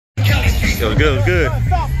It was good, it was good.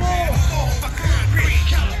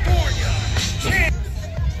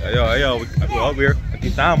 Yo, we over here. Aquí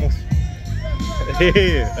estamos.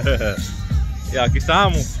 Yeah, aquí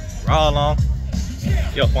estamos. Raw along.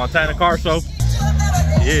 Yo, Fontana car show.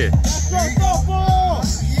 Yeah.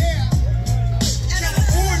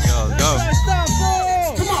 Yo, let's go.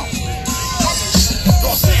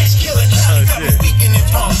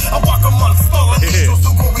 I walk amongst fallen angels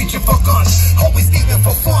who go reaching for guns. Always leaving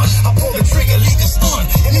for fun. I pull the trigger, leave the stun.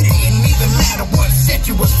 And it didn't even matter what set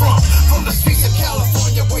you was from. From the streets of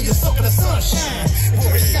California where you're soaking the sunshine.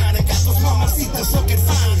 Where it's shining, got those mamacitas looking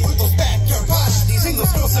fine. With those backyard bodies, and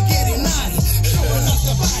those girls are getting naughty. Showing up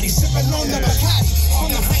the body, sipping on the Bacardi.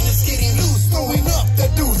 On the highness getting loose, throwing up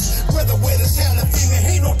the deuce. Whether with us hell,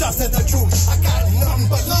 ain't no dust at the truth. I got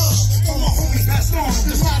nothing but love for my homies passed on.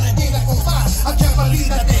 There's not a day that goes by. I can't believe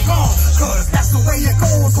that they gone. Cause that's the way it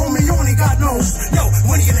goes, homie, only God knows. Yo,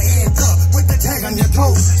 when you gonna end up with the tag on your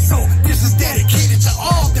toes? So this is dedicated to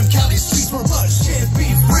all them Cali streets where blood shed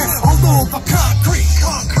beef bread all over concrete,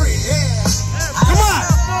 yeah. Come on!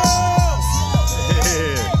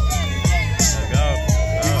 Yeah.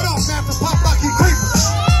 Give it up, man, for Pop Rocky Creeper.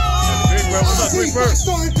 What's up, Creeper?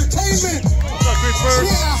 Entertainment. What's up, Creeper?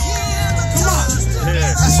 Yeah. Come on.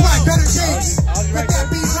 Yeah. That's right, better days. Let that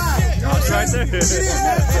be right. I was right there. Get in,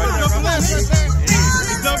 man.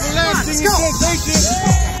 Double S, singing sensation.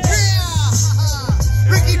 Yeah.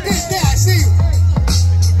 Ricky did that. I see you.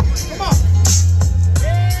 Come on.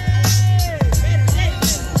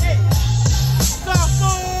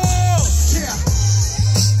 Yeah.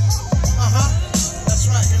 That's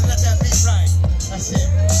right. And let that be right. That's it.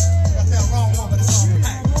 Got that wrong one, but it's all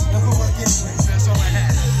right. Don't go against me. That's all I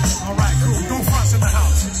had. All right, cool. Don't fuss in the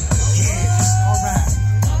house. Yeah. All right.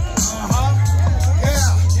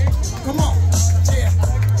 Yeah. Come on.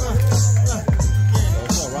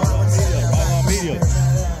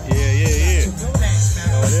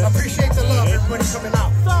 I appreciate the love, everybody coming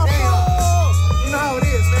out. Damn. You know how it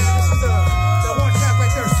is, man. This is the one track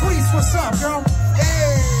right there. Sweets, what's up, girl?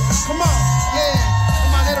 Yeah. Come on. Yeah.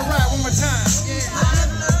 Come on, let it ride one more time. Yeah.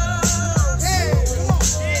 Yeah.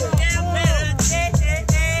 Come on.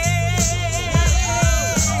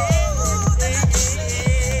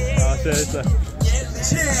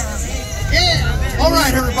 Yeah. All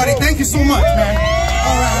right, everybody. Thank you so much, man.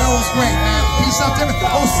 All right, that was great, man. Peace out to everybody.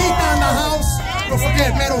 Osita in the house. Don't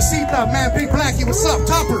forget, man, Osita, man, Big Blackie, what's up?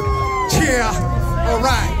 Topper. Yeah. All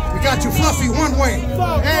right. We got you, Fluffy, one way.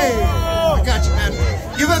 Hey. I got you, man.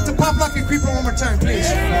 Give it to Pop Lucky people one more time,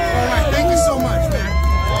 please. All right. Thank you so much, man.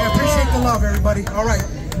 I appreciate the love, everybody. All right.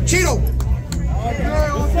 Cheeto.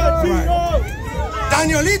 What's up, Cheeto? All right.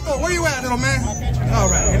 Danielito, where you at, little man? All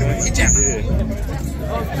right. Anyway, get jamming.